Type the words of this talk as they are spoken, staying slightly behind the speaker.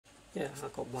Yeah, I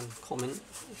got one comment.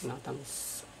 You know, I've done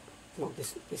this. Well,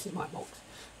 this is my box.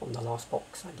 On the last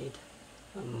box I did,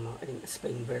 I didn't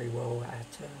explain very well how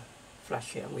to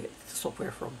flash it and where to get the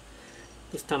software from.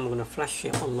 This time I'm going to flash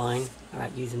it online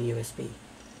without using the USB.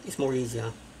 It's more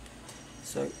easier.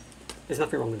 So there's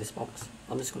nothing wrong with this box.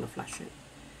 I'm just going to flash it.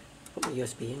 Put my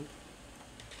USB in.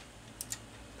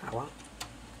 Power.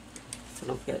 So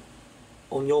don't forget,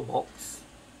 on your box,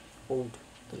 hold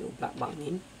the little black button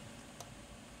in.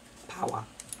 Power.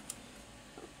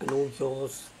 And all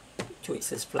yours, to it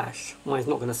says flash. Mine's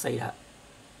not going to say that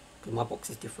because my box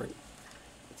is different.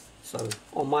 So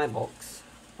on my box,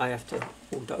 I have to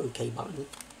hold the OK button.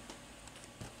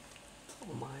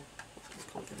 On mine,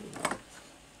 I can't get it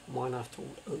in. Mine I have to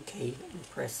hold OK and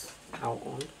press power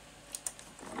on.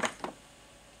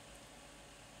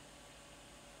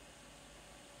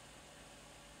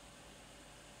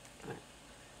 Right.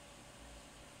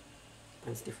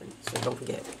 That's different. So don't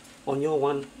forget, on your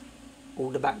one,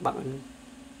 hold the back button,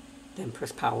 then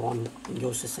press power on, and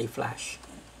yours just say flash.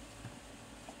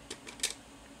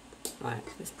 Right,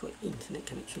 let's put internet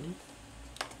connection in.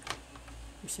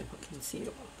 Let me see if I can see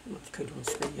it. I'm not the code on the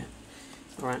screen yet.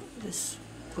 Alright, let's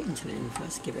put internet in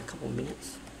first, give it a couple of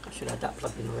minutes. I should have that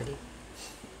plugged in already.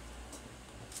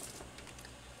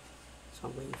 So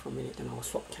I'm waiting for a minute, then I'll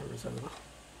swap cameras over.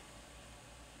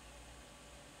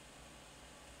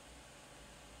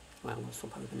 Well, I'm going to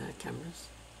swap over now cameras.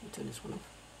 I'll turn this one off,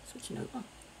 switching over.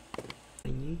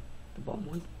 Menu, the bottom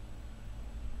one.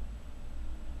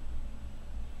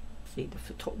 See,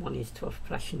 the top one is to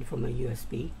flashing from a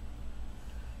USB,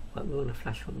 but we want to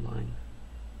flash online.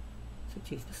 So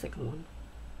choose the second one.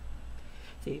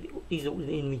 See, these are all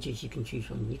the images you can choose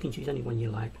from. You can choose any one you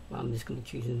like, but I'm just going to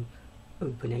choose an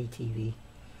OpenATV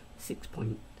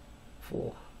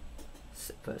 6.4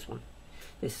 first one.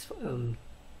 This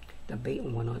the beta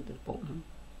one at the bottom.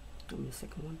 And the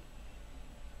second one.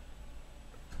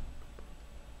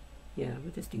 Yeah,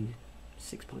 we'll just do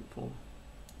 6.4.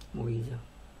 More easier.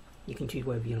 You can choose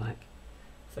whatever you like.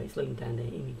 So it's loading down the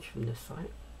image from this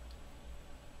site.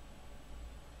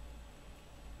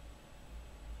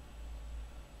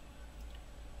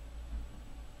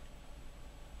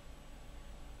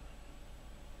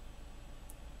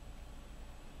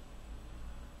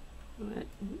 Right,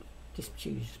 just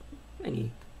choose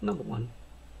any number one.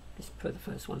 Just put the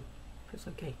first one. Press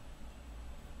OK.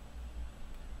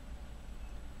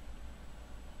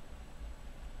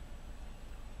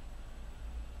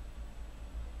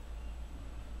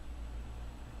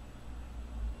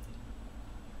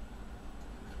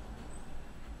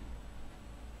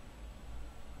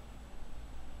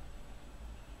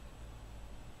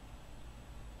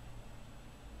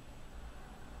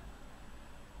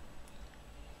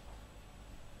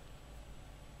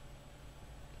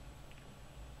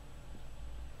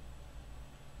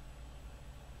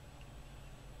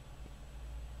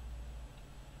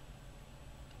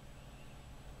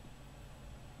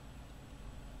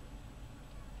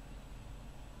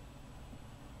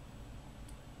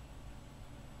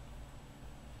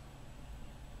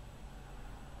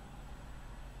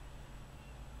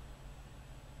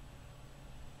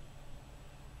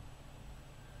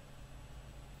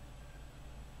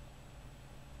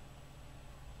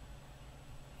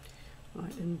 Right,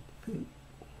 then boot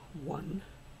 1,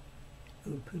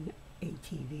 open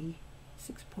ATV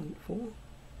 6.4.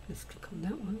 Let's click on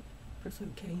that one, press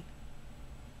OK.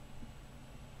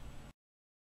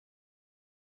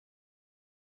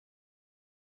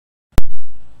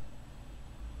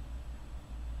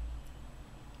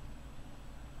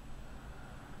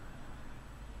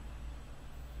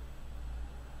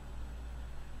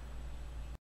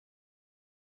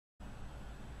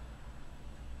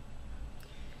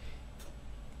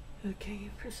 Okay,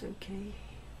 press OK.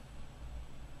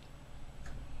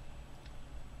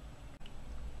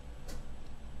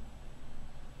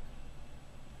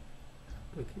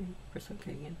 Okay, press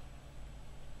OK again.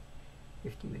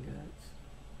 50 megahertz.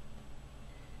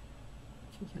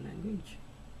 Change your language.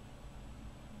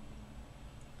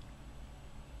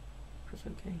 Press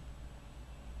OK.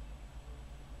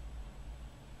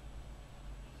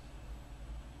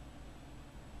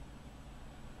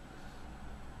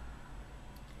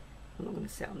 I'm not going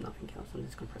to set up nothing else, I'm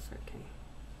just going to press OK.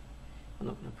 I'm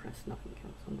not going to press nothing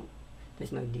else,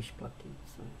 there's no dish plugged in,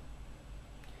 so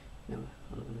no,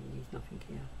 I'm not going to use nothing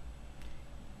here.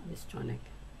 I'm just trying to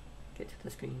get to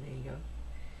the screen, there you go.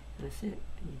 And that's it,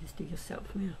 and you just do your setup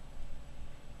from here.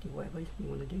 Do whatever you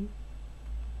want to do.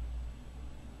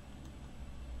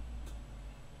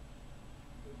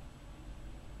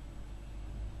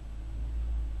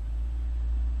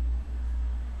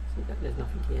 See that there's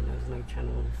nothing Yeah, there's no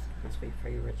channels, must be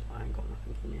favourites, but I ain't got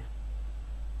nothing in there.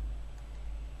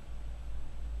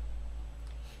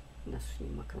 And that's you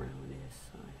muck around with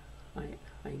this.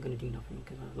 I ain't gonna do nothing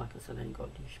because, like I said, I ain't got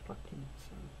a dish plugged in,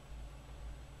 so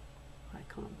I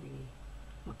can't really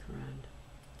muck around.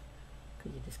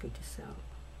 Because you just go to setup.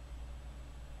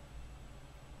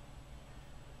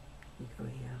 You go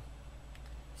here,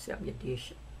 set up your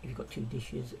dish. If you've got two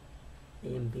dishes, A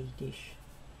and B dish,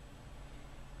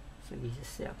 so you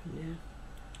just set up in there.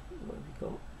 What have we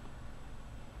got?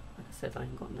 Like I said, I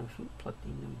ain't got nothing plugged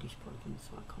in, no dish plugged in,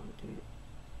 so I can't do it.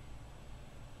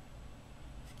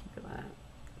 Just keep it like that.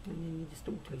 And then you just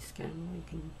auto scan, or you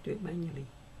can do it manually.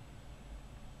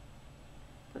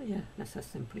 But yeah, that's as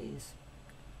simple it is.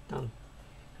 Done.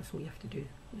 That's all you have to do.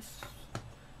 Just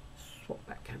swap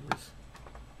back cameras.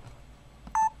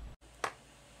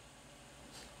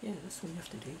 Yeah, that's all you have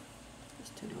to do.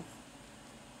 Just turn it off.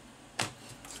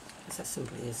 That's as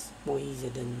simple it is. More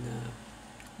easier than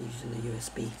using the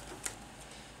USB.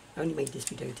 I only made this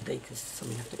video today because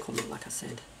somebody had to comment, like I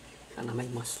said, and I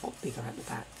made my slot bigger at the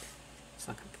back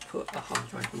so I could put a hard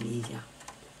drive in easier.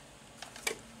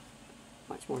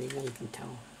 Much more easier, you can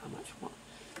tell how much what.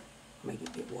 I made it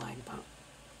a bit wide, but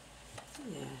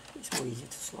yeah, it's more easier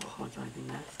to slot a hard drive in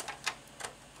there.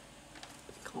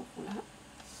 You can't pull that.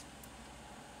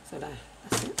 So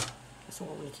that's it. That's all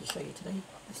I wanted to show you today.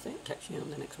 That's it. Catch you on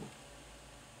the next one.